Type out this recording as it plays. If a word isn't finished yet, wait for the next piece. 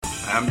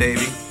I'm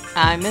Davey.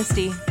 I'm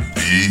Misty.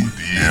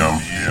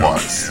 DM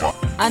Watts.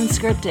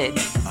 Unscripted.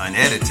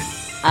 Unedited.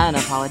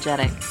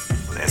 Unapologetic.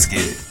 Let's get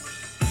it.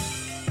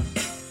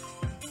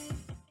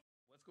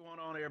 What's going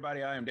on,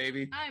 everybody? I am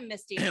Davey. I'm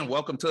Misty. And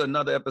welcome to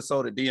another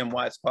episode of DM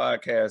Watts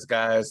Podcast,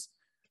 guys.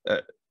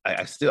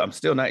 I'm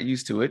still not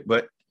used to it,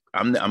 but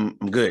I'm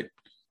good.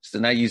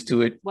 Still not used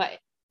to it. What?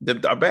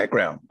 Our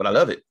background, but I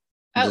love it.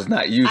 I'm just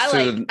not used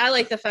to. I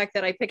like the fact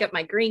that I pick up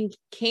my green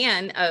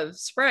can of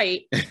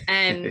Sprite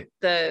and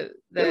the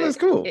It looks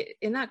cool.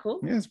 Isn't that cool?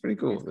 Yeah, it's pretty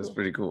cool. It's It's cool.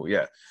 pretty cool.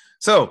 Yeah.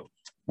 So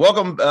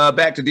welcome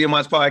back to DM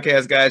Watts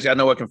Podcast, guys. Y'all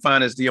know what can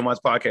find us,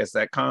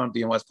 dmwatspodcast.com,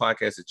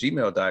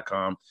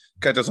 dmwatspodcast@gmail.com.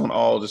 Catch us on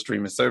all the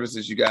streaming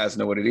services. You guys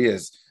know what it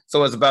is.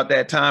 So it's about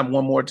that time,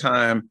 one more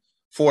time,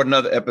 for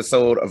another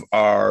episode of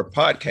our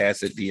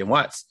podcast at DM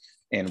Watts.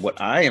 And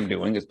what I am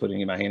doing is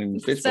putting my hand in the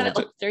Said fishbowl. it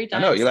like 3 I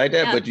times. know, you like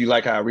that, Yeah. but you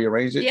like how I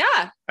rearranged it?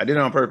 Yeah. I did it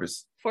on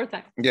purpose. 4th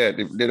time. Yeah,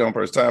 did it on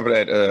purpose. Time for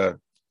that.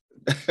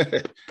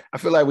 I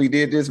feel like we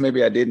did this.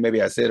 Maybe I did. Maybe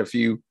I said a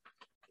few.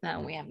 No,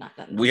 we have not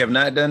done that. We have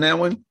not done that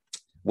one.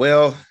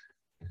 Well,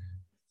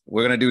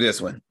 we're gonna do this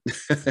one.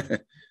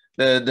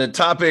 The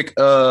topic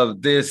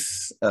of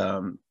this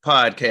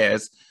podcast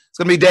is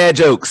gonna be dad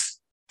jokes.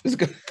 Yay!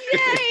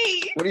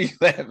 What are you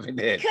laughing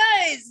at?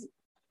 Because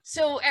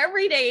so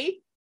every day,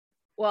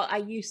 well, I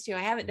used to. I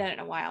haven't done it in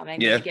a while, and I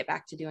need Yeah. to get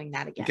back to doing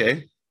that again.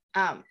 Okay.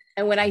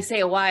 And when I say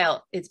a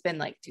while, it's been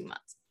like 2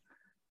 months.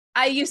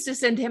 I used to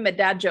send him a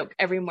dad joke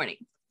every morning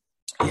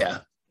Yeah.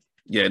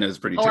 Yeah, and it was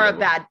pretty or terrible. a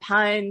bad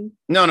pun.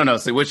 No.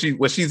 See, what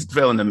she's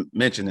failing to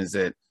mention is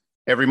that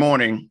every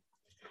morning,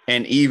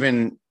 and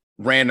even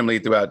randomly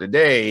throughout the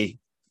day,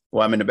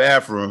 while I'm in the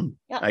bathroom,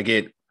 Yeah. I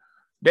get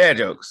dad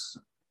jokes.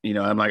 You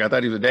know, I'm like, I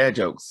thought these were dad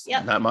jokes,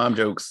 Yep. not mom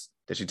jokes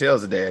that she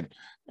tells the dad.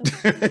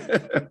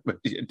 But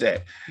yeah,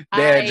 dad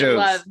I jokes.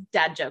 love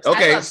dad jokes.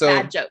 Okay, I love so-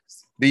 bad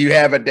jokes. Do you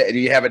have a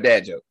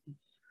dad joke?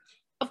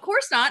 Of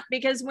course not,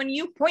 because when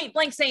you point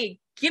blank say,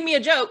 "Give me a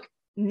joke,"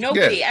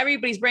 nobody,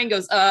 everybody's brain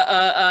goes,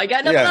 I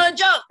got nothing Yeah. on a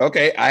joke.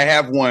 Okay, I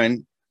have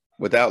one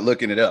without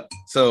looking it up.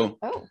 So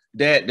Oh,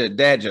 the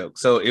dad joke.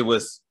 So it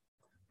was,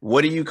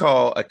 what do you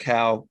call a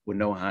cow with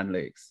no hind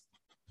legs?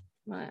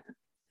 what?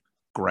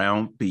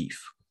 Ground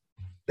beef.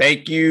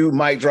 Thank you,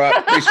 mic drop.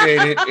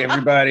 Appreciate it,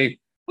 everybody.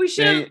 We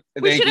should have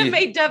Thank you.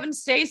 made Devin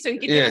stay so he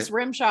could Yeah. give us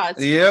rim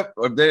shots. Yep.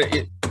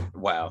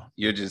 Wow,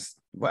 you're just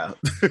wow.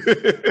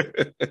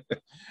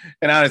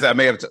 And honestly, I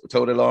may have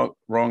told it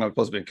wrong. I'm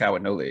supposed to be a cow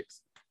with no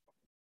legs.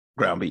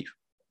 Ground beef.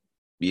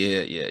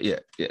 Yeah.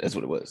 That's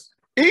what it was.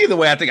 Either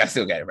way, I think I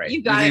still got it right.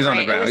 You got He's it on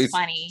the right. It ground. was He's-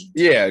 funny.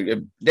 Yeah,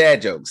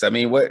 dad jokes. I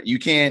mean, what you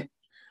can't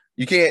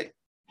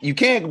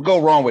go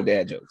wrong with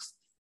dad jokes.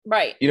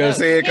 Right. You know what I'm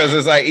saying? Because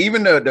it's like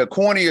even the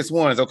corniest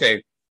ones.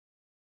 Okay,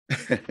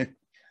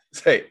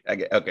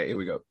 okay, here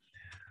we go.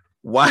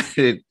 Why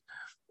did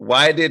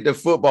the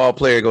football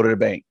player go to the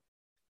bank?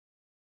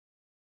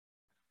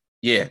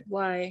 Yeah,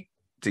 Why?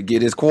 to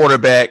get his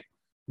quarterback.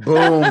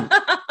 Boom.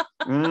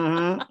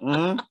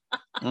 Mm-hmm.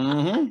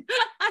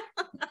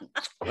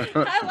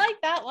 I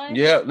like that one.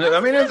 Yeah, I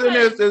That's mean, a good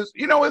one. it's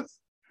you know, it's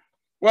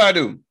what I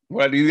do.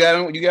 What do you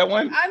got? You got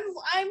one? I'm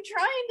trying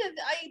to.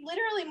 I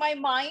literally, my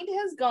mind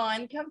has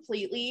gone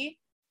completely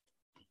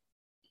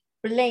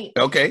blank.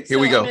 Okay, here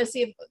we So go. I'm gonna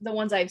see if the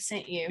ones I've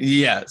sent you.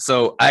 Yeah,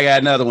 so I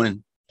got another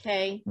one.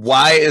 Okay.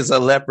 Why is a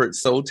leopard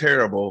so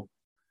terrible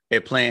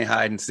at playing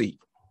hide and seek?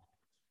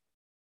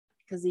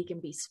 Because he can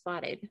be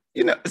spotted.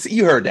 You know, see,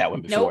 you heard that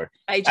one before. Nope.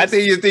 I I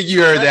think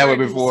you heard that one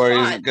leopard before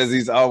spots. because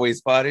he's always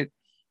spotted.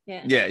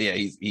 Yeah.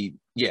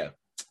 Yeah,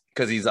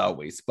 because he's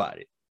always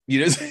spotted.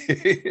 You know,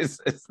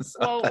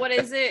 Well, what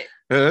is it?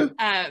 Huh?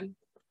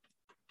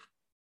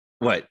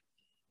 What?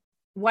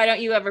 Why don't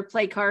you ever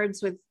play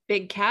cards with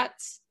big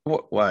cats?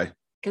 Why?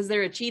 Because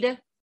they're a cheetah.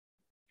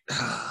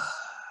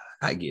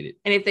 I get it.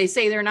 And if they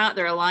say they're not,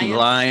 they're a lion.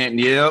 Lion.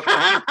 Yep.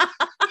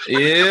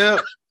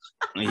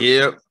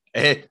 Yep.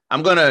 Hey,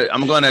 I'm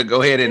gonna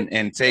go ahead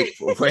and take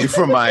away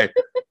from my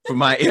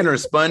inner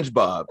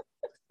SpongeBob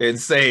and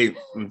say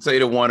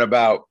the one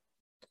about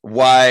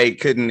why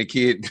couldn't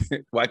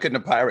a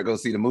pirate go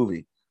see the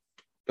movie?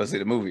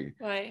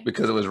 Why?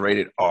 Because it was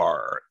rated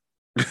R.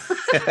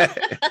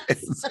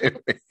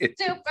 Stupid.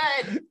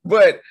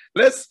 But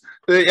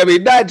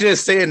not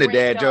just saying the Great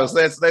dad jokes.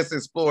 joke. Let's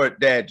explore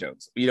dad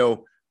jokes. You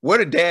know, where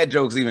do dad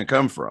jokes even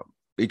come from?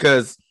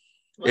 Because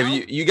Well,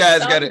 if you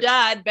guys some got it,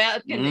 died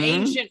back in Mhm.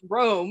 ancient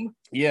Rome.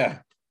 yeah,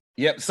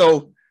 yep.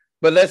 So,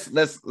 but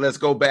let's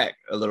go back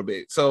a little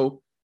bit.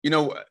 So, you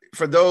know,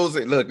 for those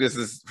this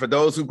is for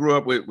those who grew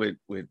up with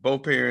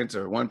both parents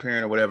or one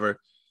parent or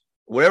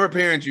whatever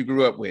parents you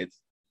grew up with.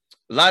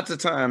 Lots of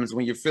times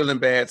when you're feeling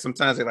bad,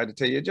 sometimes they like to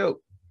tell you a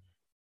joke.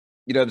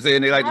 You know what I'm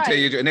saying? They like to tell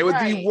you a joke, and it was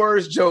the right.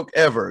 worst joke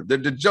ever. The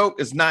joke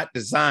is not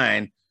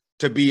designed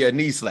to be a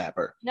knee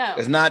slapper. No.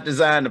 It's not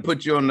designed to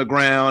put you on the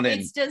ground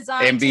and It's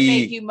designed and to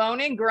be- make you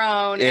moan and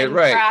groan Yeah, and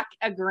right. crack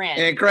a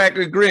grin. crack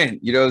a grin.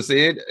 You know what I'm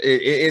saying?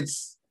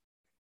 It's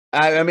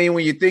I mean,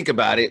 when you think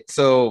about it,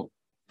 so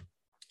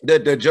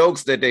the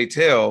jokes that they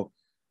tell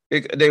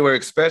they were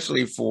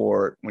especially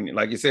for when,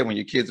 like you said, when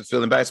your kids are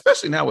feeling bad,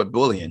 especially now with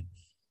bullying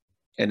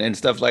and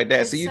stuff like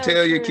that. So you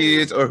tell your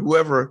kids or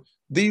whoever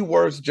the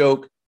worst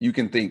joke you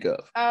can think of.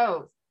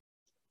 Oh.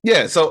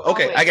 Yeah. So,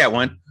 okay, always. I got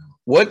one.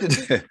 What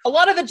did a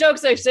lot of the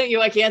jokes I sent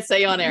you, I can't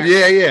say on air.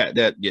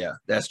 Yeah,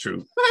 that's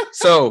true.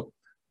 So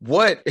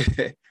what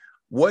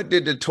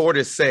did the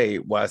tortoise say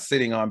while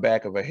sitting on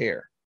back of a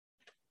hare?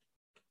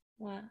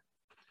 What?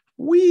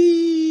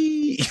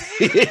 Wee.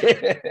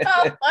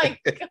 Oh my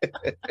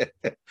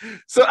God.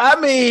 So I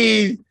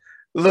mean,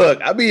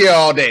 look, I'll be here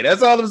all day.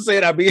 That's all I'm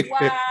saying. I'll be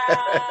here.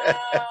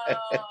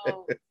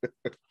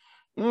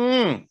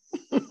 Wow.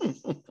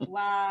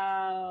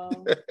 Wow.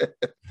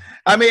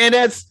 I mean, and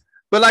that's,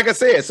 but like I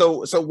said,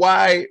 so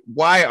why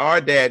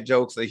are dad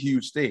jokes a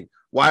huge thing?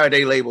 Why are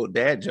they labeled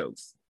dad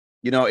jokes?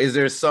 You know, is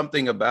there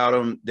something about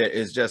them that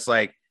is just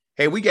like,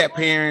 hey, we got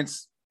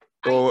parents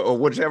or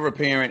whichever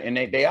parent, and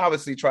they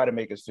obviously try to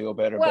make us feel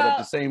better, but at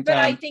the same time. But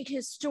I think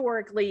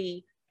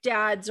historically,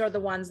 dads are the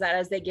ones that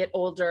as they get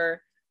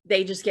older,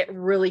 they just get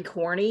really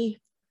corny.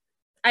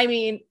 I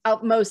mean,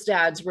 most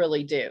dads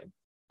really do.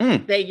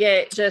 They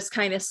get just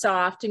kind of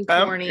soft and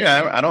corny.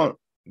 I don't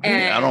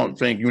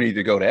think you need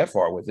to go that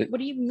far with it. What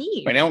do you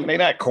mean? I mean, they're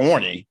not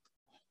corny.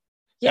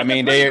 Yeah, I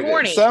mean, they're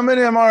corny. Some of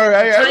them are.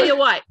 I'll tell you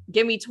what,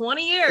 give me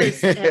 20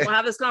 years and we'll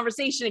have this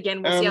conversation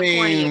again. We'll see how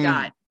corny you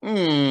got.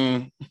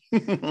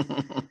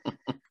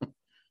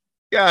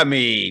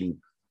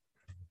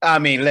 I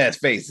mean, let's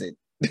face it.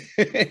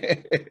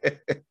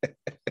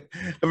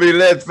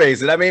 Let's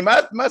face it. I mean,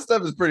 my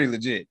stuff is pretty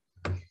legit.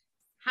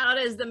 How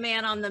does the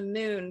man on the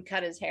moon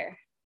cut his hair?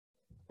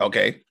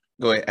 Okay,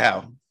 go ahead.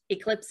 How?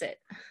 Eclipse it.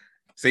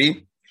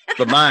 See?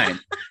 But mine,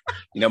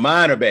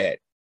 mine are bad.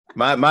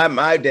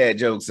 My dad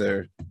jokes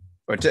are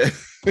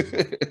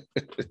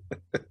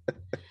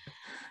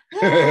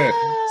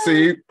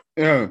see?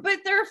 Yeah. But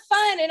they're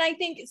fun. And I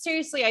think,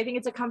 seriously, I think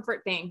it's a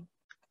comfort thing.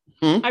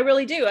 I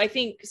really do. I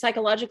think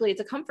psychologically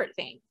it's a comfort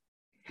thing.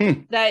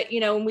 That,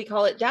 when we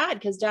call it dad,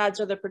 because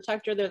dads are the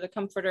protector, they're the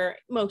comforter,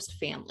 most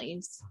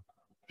families.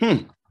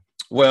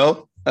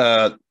 Well,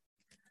 I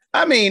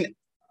mean,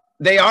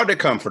 they are the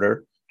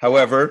comforter.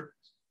 However,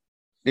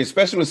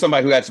 especially with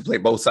somebody who has to play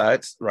both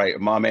sides, right?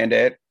 Mom and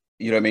dad,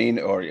 you know what I mean?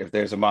 Or if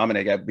there's a mom and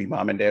they got to be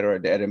mom and dad, or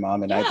a dad and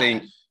mom. And I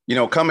think,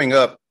 coming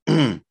up,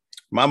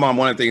 my mom,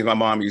 one of the things my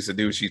mom used to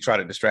do, she tried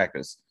to distract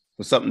us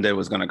with something that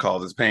was going to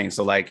cause us pain.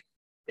 So like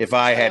if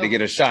I had to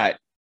get a shot.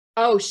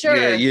 Oh, sure.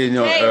 Yeah, hey,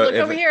 look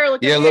over here.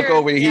 Look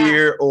over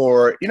here.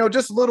 Or,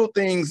 just little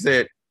things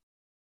that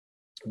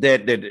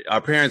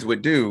our parents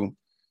would do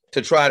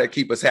to try to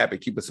keep us happy,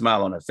 keep a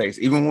smile on our face,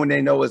 even when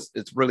they know it's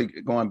really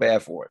going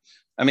bad for it.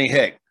 I mean,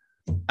 heck,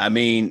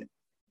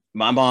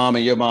 my mom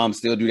and your mom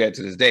still do that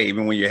to this day,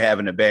 even when you're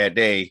having a bad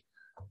day.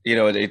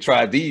 They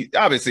try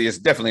obviously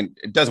it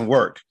doesn't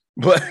work,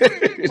 but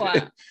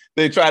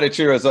they try to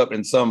cheer us up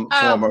in some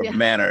form or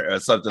manner or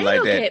something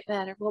like that. Get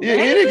better. Well,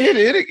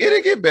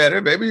 it'll get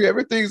better, baby.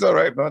 Everything's all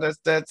right, bro.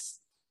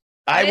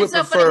 I would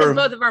prefer. Funny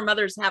both of our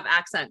mothers have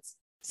accents,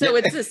 so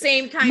it's the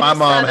same kind. My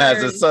mom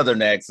has a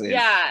Southern accent.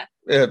 Yeah.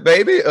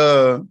 Baby.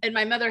 And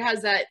my mother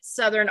has that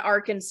Southern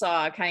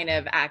Arkansas kind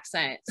of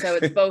accent, so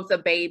it's both a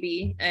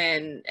baby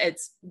and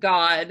it's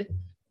God,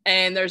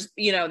 and there's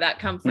that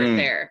comfort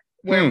there.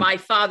 Where my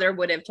father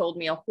would have told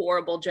me a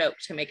horrible joke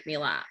to make me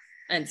laugh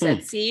and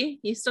said, see,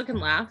 you still can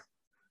laugh,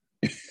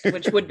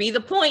 which would be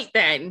the point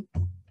then.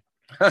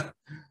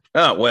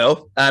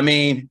 Well, I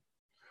mean,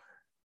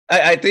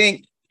 I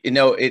think,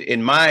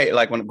 in my,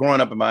 like when growing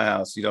up in my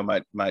house,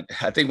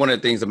 I think one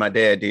of the things that my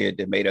dad did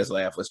that made us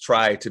laugh was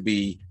try to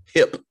be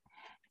hip.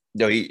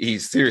 He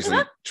seriously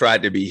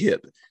tried to be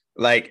hip.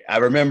 Like I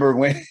remember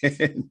when,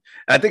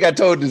 I think I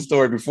told this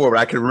story before, but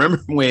I can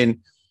remember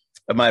when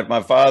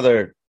my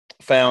father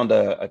found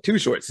a Too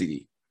Short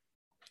CD.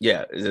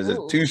 Yeah, it was a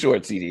Too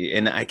Short CD,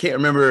 and I can't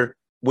remember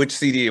which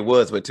CD it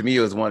was, but to me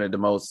it was one of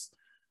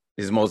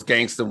his most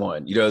gangster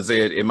one.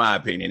 In my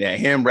opinion, and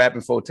him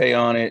rapping Forte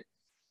on it.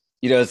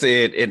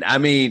 And I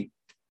mean,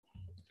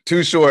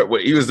 Too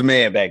Short. He was the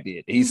man back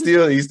then. He's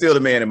still the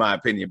man in my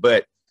opinion.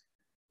 But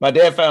my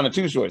dad found a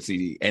Too Short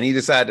CD, and he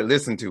decided to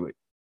listen to it.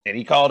 And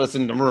he called us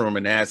in the room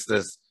and asked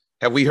us,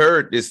 "Have we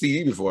heard this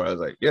CD before?" I was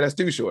like, "Yeah, that's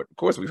Too Short. Of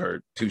course we've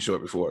heard Too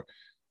Short before."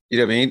 You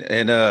know what I mean?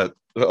 And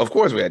of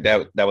course we had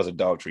that was a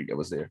dog treat that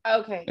was there.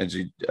 Okay. And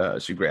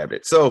she grabbed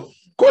it. So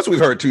of course we've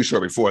heard Too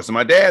Short before. So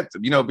my dad,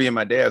 being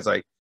my dad's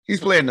like,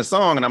 he's playing the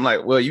song, and I'm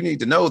like, well, you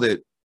need to know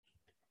that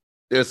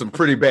there's some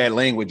pretty bad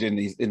language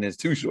in this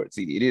Too Short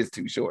CD. It is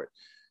too short.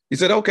 He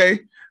said, okay.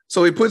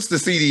 So he puts the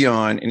CD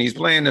on and he's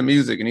playing the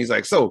music, and he's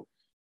like, so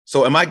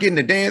am I getting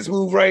the dance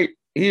move right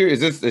here?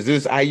 Is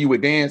this how you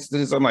would dance to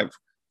this? I'm like,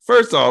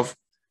 first off,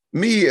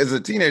 me as a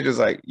teenager is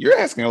like, you're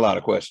asking a lot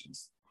of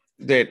questions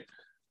that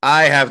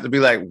I have to be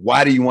like,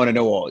 why do you want to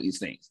know all these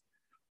things?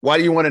 Why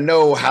do you want to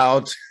know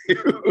how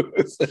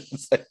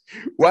to,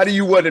 why do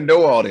you want to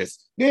know all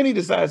this? Then he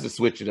decides to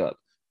switch it up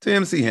to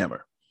MC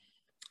Hammer.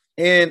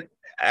 And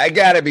I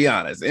gotta be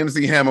honest,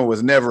 MC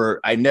Hammer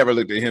I never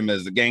looked at him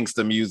as the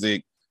gangster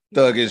music,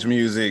 thuggish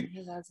music.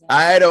 He wasn't.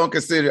 I don't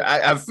consider.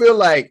 I feel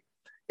like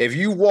if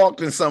you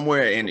walked in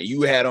somewhere and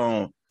you had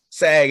on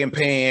sagging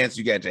pants,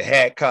 you got your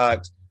hat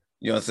cocked,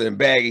 you know what I'm saying,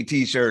 baggy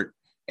t-shirt,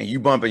 and you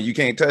bumping, you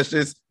can't touch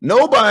this.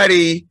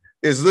 Nobody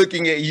is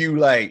looking at you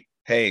like,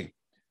 hey,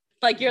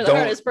 like you're the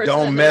hardest person.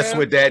 Don't mess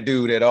with that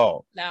dude at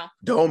all. No.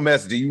 Don't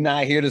mess. Do you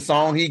not hear the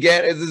song he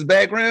got as his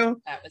background?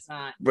 That was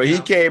not. But he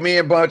came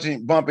in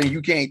bumping,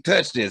 you can't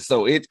touch this.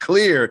 So it's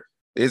clear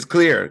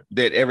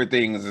that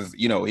everything is,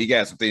 you know, he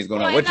got some things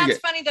going on. What that's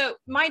funny though.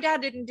 My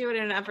dad didn't do it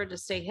in an effort to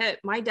stay hip.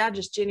 My dad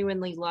just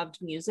genuinely loved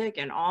music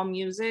and all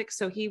music.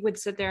 So he would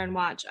sit there and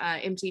watch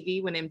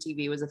MTV when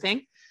MTV was a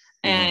thing,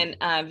 and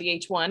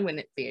VH1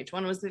 when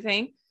VH1 was the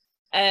thing.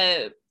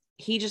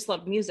 He just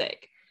loved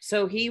music.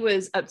 So he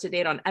was up to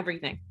date on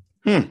everything.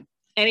 And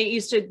it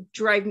used to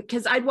drive me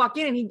because I'd walk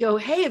in and he'd go,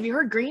 hey, have you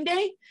heard Green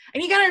Day?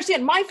 And you got to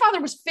understand, my father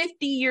was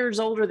 50 years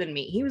older than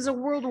me. He was a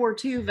World War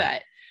II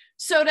vet.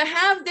 So to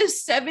have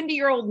this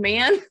 70-year-old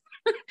man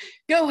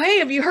go, hey,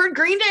 have you heard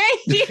Green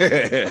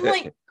Day? I'm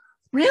like,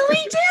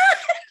 really, Dad?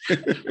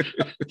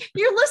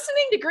 You're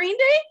listening to Green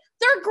Day?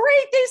 They're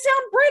great. They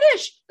sound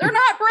British. They're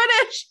not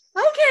British.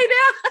 Okay,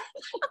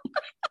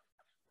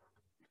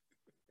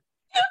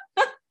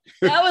 Dad.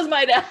 That was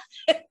my dad.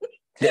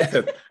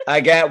 I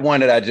got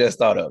one that I just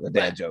thought of, a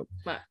dad joke.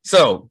 What?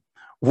 So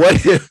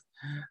what does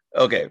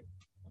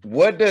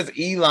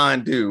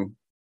Elon do?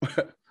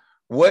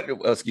 What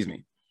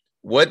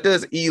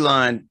does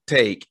Elon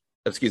take?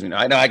 Excuse me. No,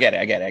 I got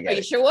it. Are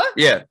you sure?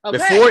 Yeah. Okay.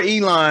 Before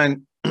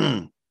Elon,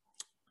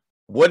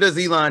 what does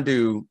Elon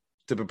do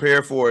to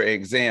prepare for an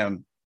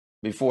exam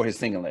before his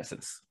singing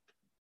lessons?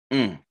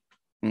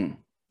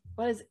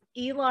 What does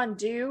Elon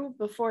do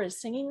before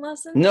his singing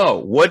lessons? No.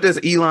 What does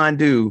Elon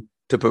do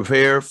to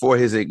prepare for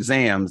his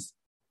exams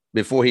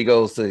before he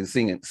goes to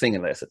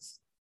singing lessons?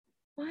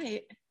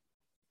 What?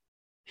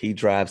 He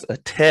drives a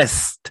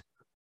Tesla.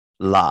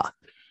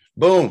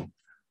 Boom.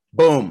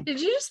 Boom.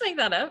 Did you just make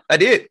that up? I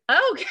did.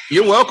 Oh, okay.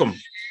 You're welcome.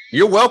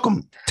 You're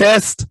welcome.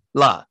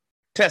 Tesla.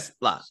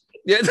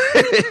 Yeah,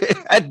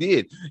 I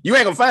did. You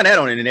ain't gonna find that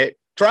on the internet.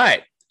 Try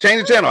it.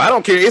 Change the channel. I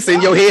don't care. It's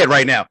in your head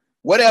right now.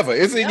 Whatever.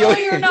 It's in your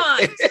head. You're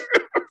not.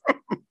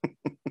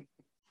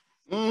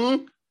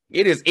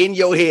 It is in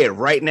your head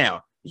right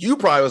now. You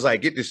probably was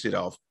like, get this shit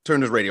off.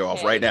 Turn this radio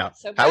off right now.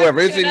 So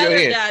however, it's in your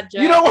head. Dad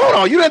joke. You don't hold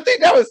on. You didn't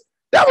think that was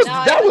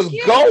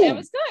cute. gold. It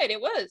was good.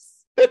 It was.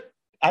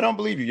 I don't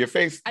believe you. Your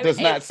face does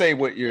not say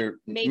what your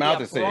maybe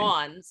mouth is saying.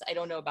 Bronze. I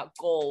don't know about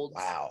gold.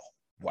 Wow.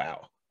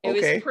 It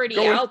was pretty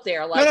Go out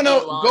there. Like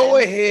no. Elon. Go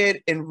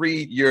ahead and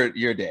read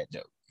your dad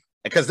joke,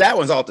 because that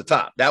one's off the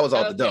top. That was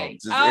off the dome.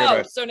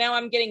 Oh, so now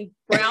I'm getting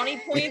brownie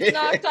points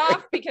knocked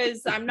off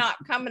because I'm not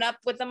coming up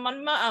with them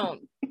on my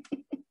own.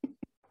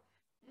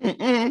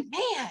 Man,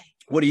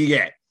 what do you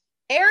get?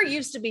 Air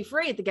used to be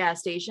free at the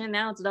gas station.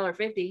 Now it's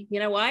 $1.50. You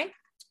know why?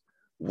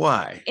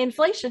 Why?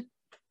 Inflation.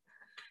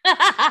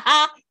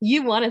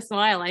 You want to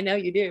smile. I know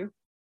you do.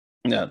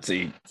 No,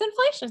 see. It's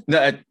inflation.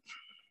 No,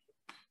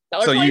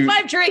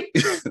 $1.25 tree.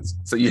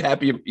 So you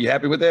happy? You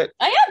happy with that?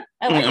 I am.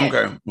 I like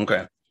it.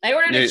 Okay. I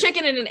ordered a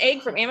chicken and an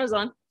egg from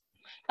Amazon.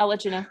 I'll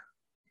let you know.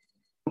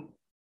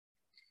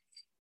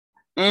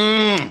 Took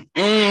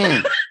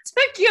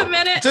you a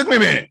minute. Took me a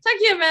minute. Took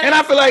you a minute. And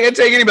I feel like it'd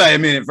take anybody a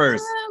minute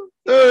first.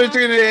 That's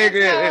how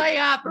I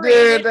operate.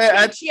 It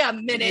took you a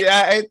minute.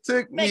 Yeah, it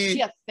took Makes me.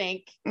 you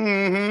think.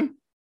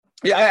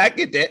 Yeah, I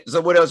get that. So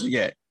what else you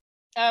got?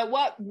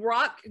 What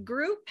rock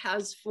group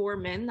has 4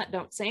 men that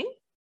don't sing?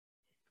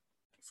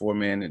 4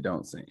 men that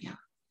don't sing. Yeah.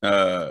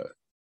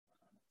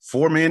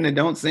 4 men that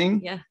don't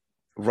sing? Yeah.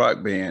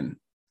 Rock band.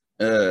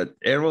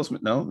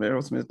 Aerosmith. No,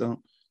 Aerosmith don't.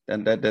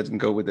 That doesn't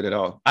go with it at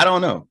all. I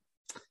don't know.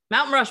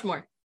 Mount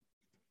Rushmore.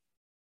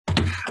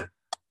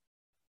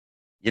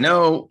 You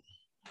know.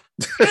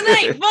 Good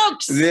night,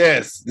 folks.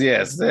 Yes,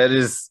 that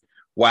is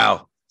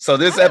wow. So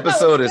this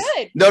episode is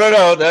good.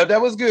 no. That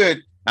was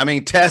good. I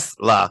mean,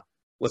 Tesla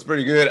was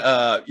pretty good.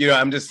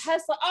 I'm just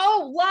Tesla.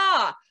 Oh,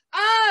 la.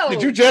 Oh.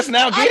 Did you just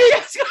now get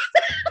it?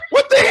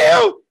 What the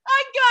hell?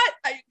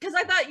 Because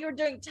I thought you were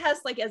doing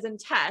test like as in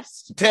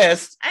test.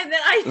 Test. And then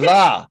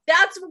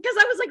that's because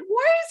I was like,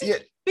 why is he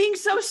being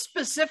so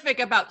specific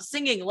about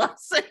singing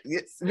lessons?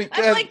 Yes, I'm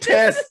because like,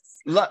 test.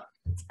 You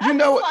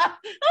know what? Oh,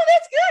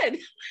 that's good.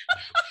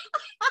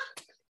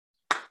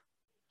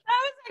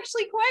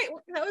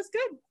 That was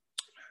good.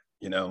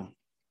 You know,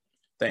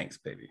 thanks,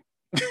 baby.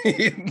 Do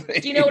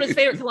you know what his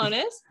favorite cologne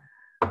is?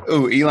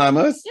 Oh, Elon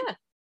Musk? Yeah.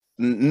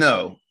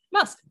 No.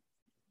 Musk.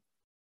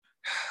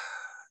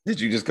 Did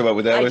you just come up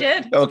with that? I one?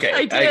 did. Okay.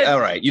 I did.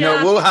 All right. You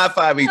know, we'll high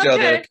five each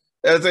other.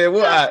 And say,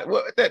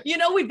 you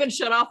know, we've been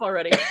shut off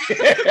already.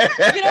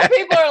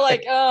 People are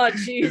like, oh,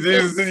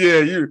 Jesus.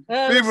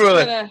 People are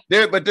like,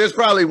 but there's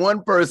probably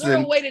one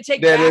person way to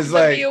take that is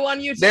like, you on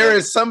YouTube. There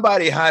is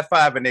somebody high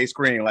fiving their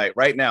screen like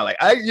right now. Like,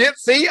 I knew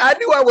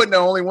I wasn't the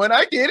only one.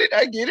 I get it.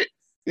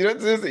 You know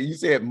what I'm saying? You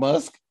said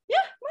Musk? Yeah,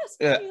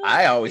 Musk.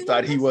 I always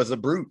thought he was a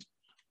brute.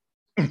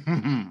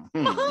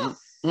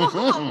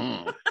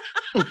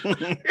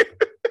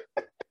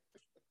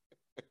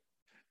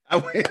 I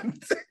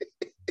went.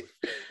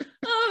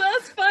 Oh,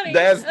 that's funny.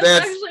 That's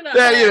actually not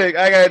that, bad.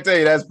 I gotta tell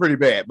you, that's pretty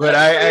bad. But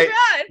That's I pretty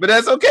bad. but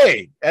that's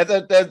okay.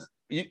 That's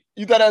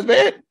you thought that was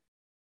bad?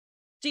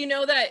 Do you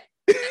know that?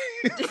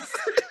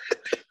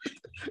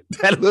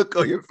 That look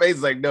on your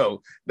face, like,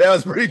 no, that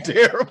was pretty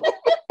terrible.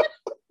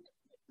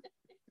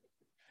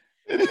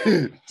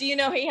 Do you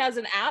know he has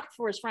an app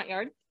for his front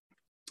yard?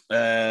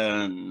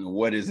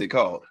 What is it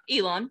called?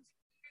 Elon.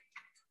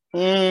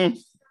 Mm,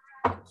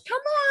 Come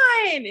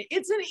on,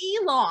 it's an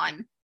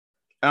Elon.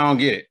 I don't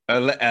get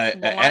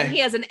it. He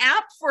has an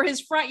app for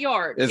his front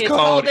yard. It's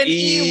called an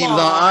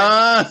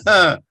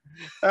Elon.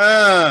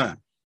 I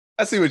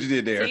see what you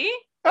did there. See?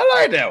 I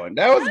like that one.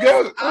 That was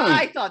good.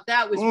 I thought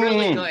that was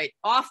really good.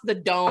 Off the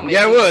dome.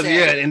 Yeah, as it you was. said.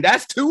 Yeah, and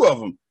that's two of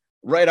them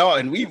right on.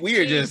 And we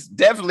are just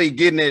definitely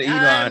getting it,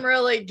 I'm Elon.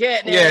 really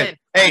getting Yeah. it.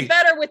 Hey. I'm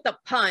better with the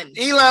puns.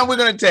 Elon, we're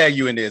gonna tag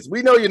you in this.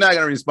 We know you're not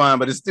gonna respond,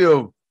 but it's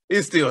still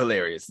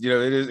hilarious. You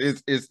know,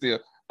 it's still.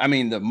 I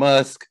mean, the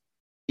Musk,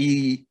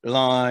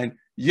 Elon.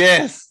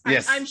 Yes.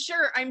 I'm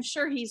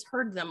sure he's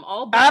heard them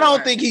all. Before. I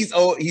don't think he's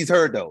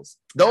heard those.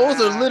 Those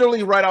are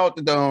literally right out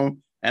the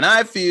dome. And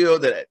I feel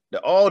that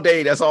all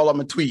day, that's all I'm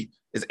gonna tweet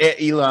is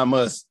at Elon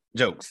Musk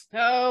jokes.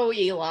 Oh,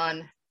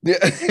 Elon.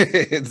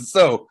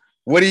 So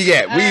what do you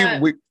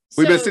got? We've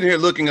been So- sitting here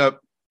looking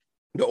up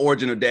the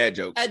origin of dad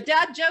jokes. A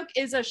dad joke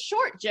is a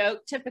short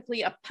joke,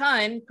 typically a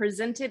pun,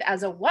 presented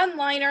as a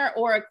one-liner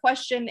or a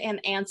question and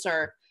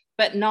answer,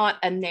 but not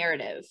a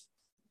narrative.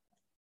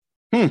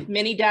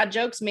 Many dad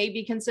jokes may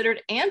be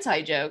considered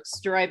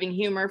anti-jokes, deriving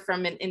humor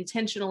from an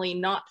intentionally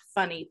not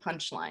funny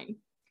punchline.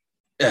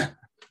 Yeah.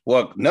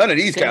 Well, none of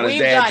these So kind of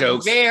we've dad done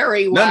jokes.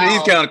 very well. None of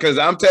these count, because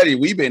I'm telling you,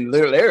 we've been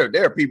literally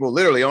there are people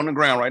literally on the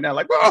ground right now,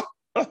 like, oh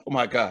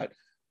my God.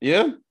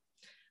 Yeah.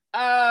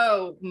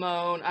 Oh,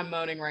 I'm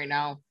moaning right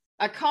now.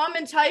 A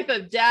common type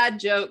of dad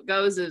joke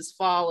goes as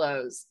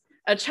follows.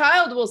 A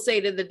child will say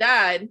to the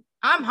dad,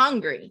 "I'm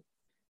hungry,"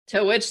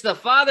 to which the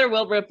father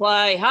will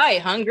reply, "Hi,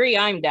 hungry,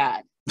 I'm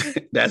dad."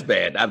 That's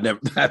bad. I've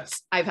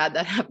had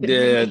that happen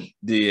to me.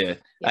 Yeah.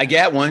 I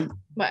got one.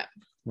 What?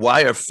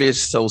 Why are fish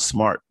so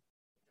smart?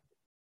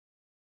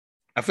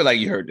 I feel like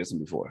you heard this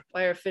one before.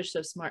 Why are fish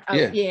so smart? Oh,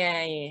 Yeah.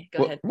 yeah.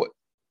 Go ahead.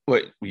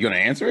 What? You gonna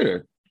answer it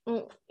or?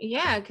 Well,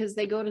 yeah, because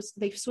they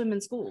swim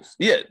in schools.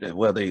 Yeah.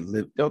 Well, they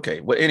live.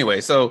 Okay. Well,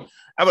 anyway, so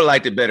I would have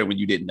liked it better when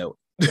you didn't know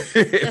it.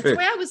 That's the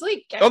way I was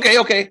like.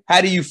 Okay.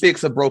 How do you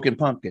fix a broken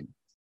pumpkin?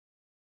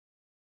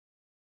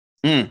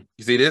 You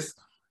see this?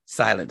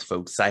 Silence,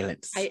 folks.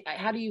 Silence.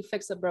 How do you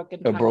fix a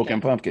broken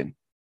broken pumpkin?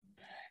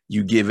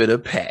 You give it a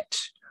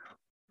patch.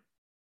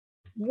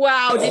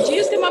 Wow, did you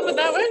just come up with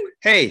that one?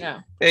 Hey,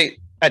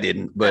 I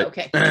didn't, but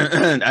okay.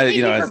 I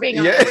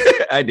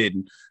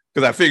didn't,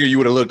 because I figured you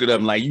would have looked it up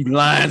and like, you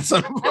lying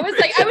son of a I was,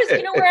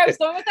 you know where I was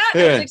going with that?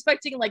 I was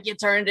expecting like you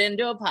turned it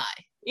into a pie,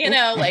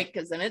 like,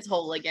 because then it's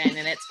whole again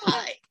and it's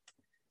pie.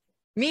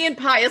 Me and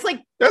pie, it's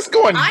like that's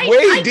going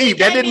way deep.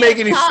 That didn't make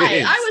any sense.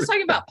 I was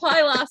talking about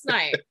pie last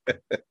night.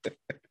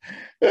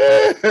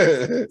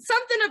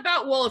 Something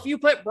about, well, if you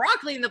put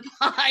broccoli in the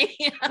pie.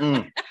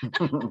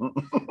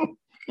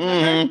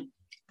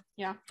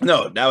 Yeah.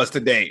 No, that was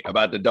today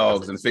about the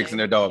dogs and fixing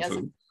their dog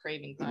food.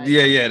 Craving pie.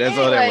 Yeah, that's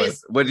all that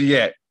was. What did you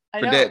get?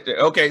 I know.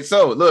 Okay,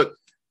 so look,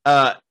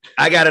 I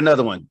got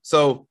another one.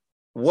 So,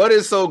 what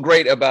is so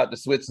great about the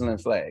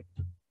Switzerland flag?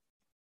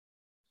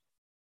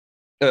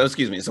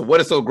 Excuse me. So,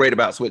 what is so great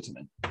about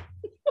Switzerland?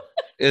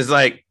 It's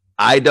like,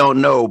 I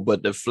don't know,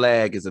 but the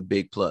flag is a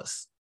big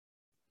plus.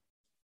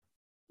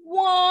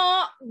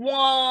 Wah,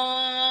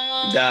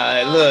 wah.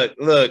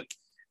 Look.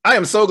 I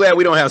am so glad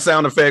we don't have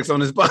sound effects on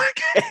this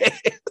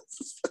podcast.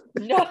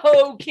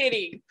 No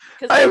kidding.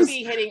 Because I'd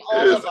be hitting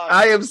all of them.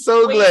 I am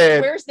so glad.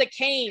 Where's the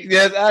cane?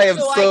 Yes, I am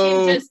so I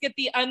can just get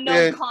the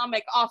unknown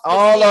comic off the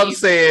all sleeve. I'm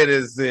saying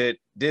is that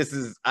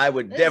I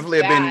would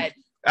definitely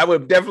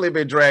have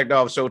been dragged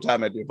off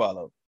Showtime at the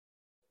Apollo.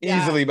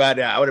 Yeah. Easily by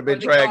now. I would have been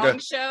dragged off.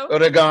 Or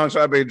the Gong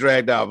Show, I've been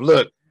dragged off.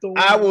 Look,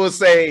 I will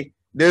say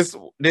this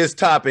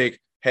topic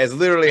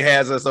literally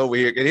has us over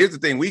here. And here's the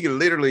thing, we can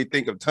literally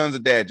think of tons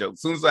of dad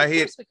jokes. Soon as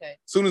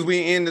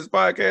we end this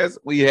podcast,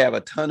 we have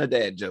a ton of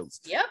dad jokes.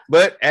 Yep.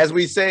 But as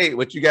we say,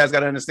 what you guys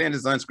got to understand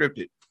is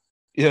unscripted.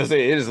 You know what I'm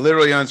saying? It is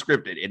literally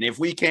unscripted. And if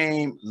we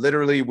came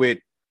literally with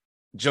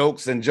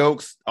jokes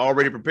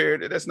already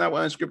prepared, that's not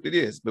what unscripted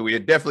is. But we are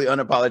definitely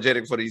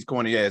unapologetic for these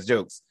corny ass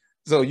jokes.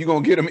 So you're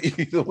going to get them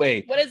either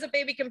way. What does a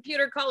baby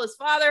computer call his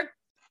father?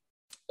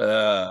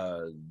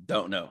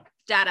 Don't know.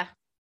 Data.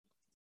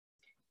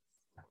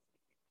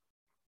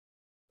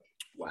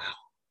 Wow.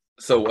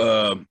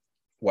 So,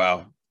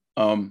 wow.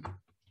 I'm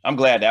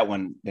glad that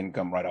one didn't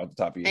come right off the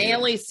top of your head. I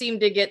only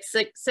seem to get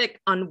sick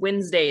on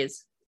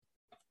Wednesdays.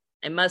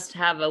 I must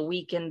have a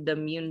weakened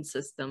immune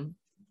system.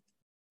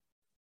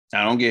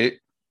 I don't get it.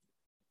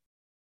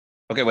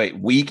 Okay, wait.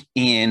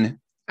 Weekend.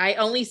 I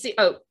only see.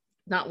 Oh,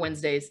 not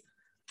Wednesdays.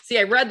 See,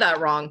 I read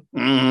that wrong.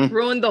 Mm-hmm.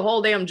 Ruined the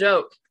whole damn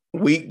joke.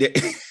 Weekday.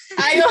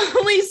 I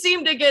only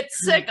seem to get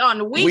sick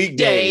on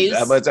weekdays.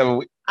 I must have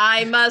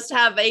I must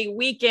have a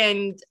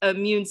weakened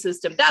immune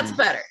system. That's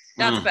better.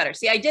 That's better.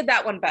 See, I did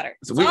that one better.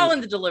 So it's all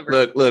in the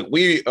delivery. Look,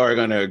 we are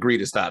going to agree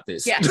to stop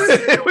this. Yes.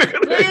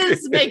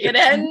 Please make it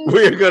end.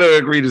 We're going to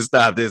agree to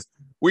stop this.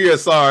 We are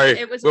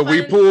sorry, but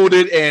we pulled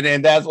it,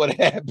 and that's what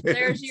happened.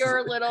 There's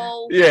your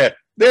little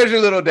there's your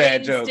little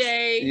dad joke.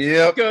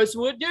 Yep. Guess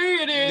what day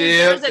it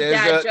is?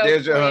 Yep.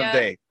 There's your hump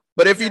day.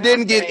 But if you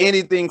didn't get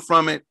anything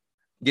from it,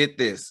 get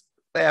this.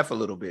 Laugh a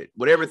little bit.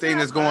 With everything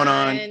that's going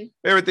on,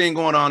 everything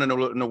going on in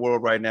the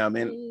world right now,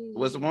 man.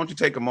 Why don't you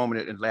take a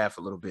moment and laugh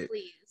a little bit?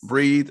 Please.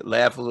 Breathe,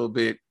 laugh a little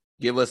bit.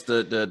 Give us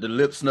the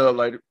lip snub,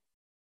 like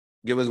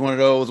give us one of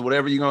those,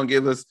 whatever you're gonna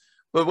give us.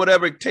 But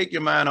whatever, take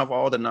your mind off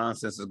all the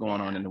nonsense that's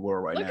going on in the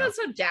world right now. Look at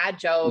some dad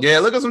jokes. Yeah,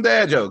 look at some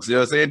dad jokes. You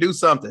know what I'm saying? Do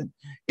something.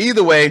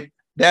 Either way,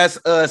 that's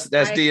us.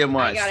 That's DM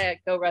Watts. I gotta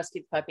go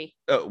rescue the puppy.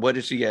 What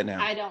did she get now?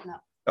 I don't know.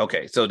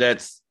 Okay, so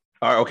that's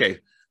okay.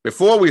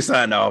 Before we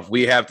sign off,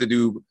 we have to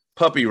do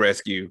puppy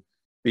rescue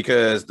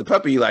because the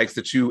puppy likes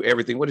to chew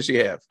everything. What does she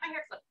have? My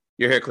hair clip.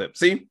 Your hair clip.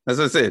 See, that's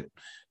what I said.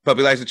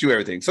 Puppy likes to chew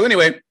everything. So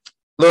anyway,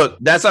 look,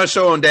 that's our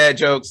show on dad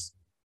jokes.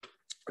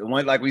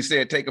 Like we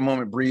said, take a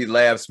moment, breathe,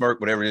 laugh,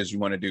 smirk, whatever it is you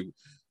want to do.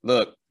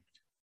 Look,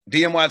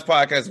 DM Watts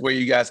Podcast is where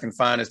you guys can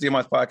find us.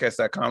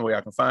 DMWattsPodcast.com where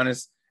y'all can find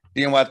us.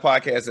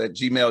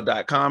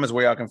 DMWattsPodcast@gmail.com is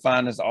where y'all can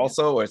find us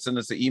also, or send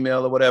us an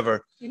email or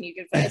whatever. And you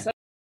can find us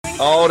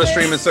all the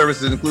streaming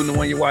services, including the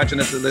one you're watching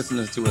us or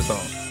listening to us on.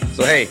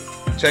 So hey,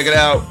 check it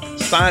out.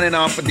 Signing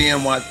off for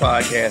DM Watts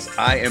Podcast.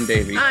 I am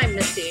Davey. I'm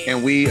Misty.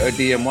 And we are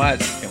DM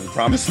Watts, and we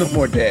promise no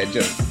more dad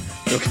jokes.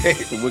 Okay,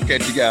 we'll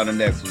catch you guys on the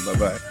next one.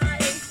 Bye-bye.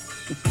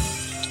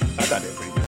 I thought it